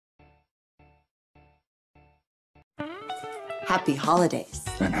Happy holidays.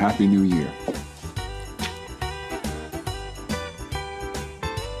 And Happy New Year.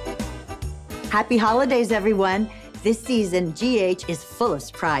 Happy holidays, everyone. This season, GH is full of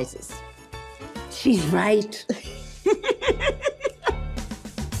surprises. She's right.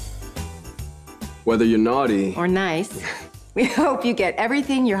 Whether you're naughty or nice, we hope you get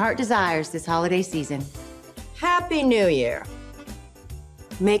everything your heart desires this holiday season. Happy New Year.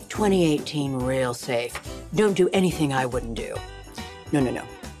 Make 2018 real safe. Don't do anything I wouldn't do. No.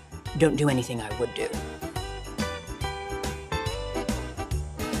 Don't do anything I would do.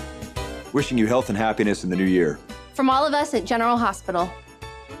 Wishing you health and happiness in the new year. From all of us at General Hospital.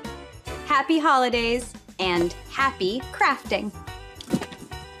 Happy holidays and happy crafting.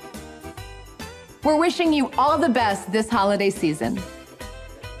 We're wishing you all the best this holiday season.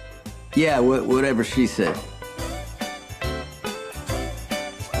 Yeah, whatever she said.